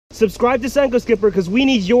Subscribe to Senko Skipper because we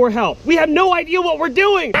need your help. We have no idea what we're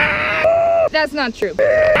doing. That's not true.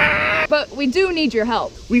 But we do need your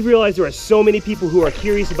help. We've realized there are so many people who are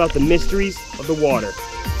curious about the mysteries of the water.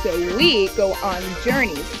 So we go on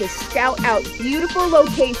journeys to scout out beautiful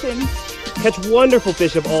locations, Catch wonderful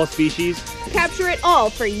fish of all species. capture it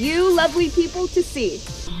all for you lovely people to see.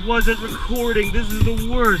 Wasn't recording, this is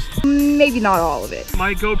the worst. Maybe not all of it.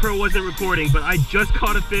 My GoPro wasn't recording, but I just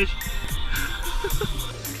caught a fish.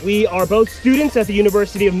 We are both students at the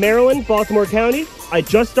University of Maryland, Baltimore County. I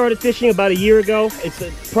just started fishing about a year ago. It's a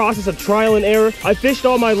process of trial and error. I've fished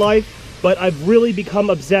all my life, but I've really become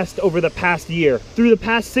obsessed over the past year. Through the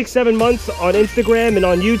past 6-7 months on Instagram and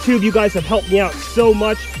on YouTube, you guys have helped me out so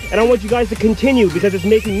much, and I want you guys to continue because it's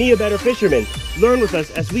making me a better fisherman. Learn with us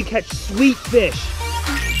as we catch sweet fish.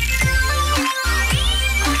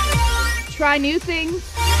 Try new things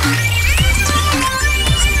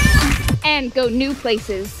and go new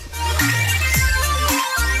places.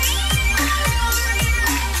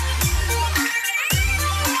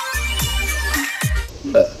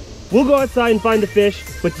 We'll go outside and find the fish,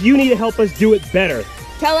 but you need to help us do it better.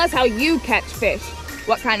 Tell us how you catch fish,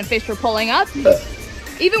 what kind of fish we're pulling up,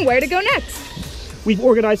 even where to go next. We've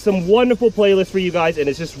organized some wonderful playlists for you guys, and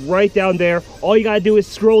it's just right down there. All you gotta do is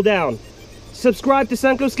scroll down. Subscribe to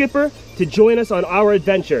Senko Skipper to join us on our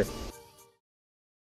adventure.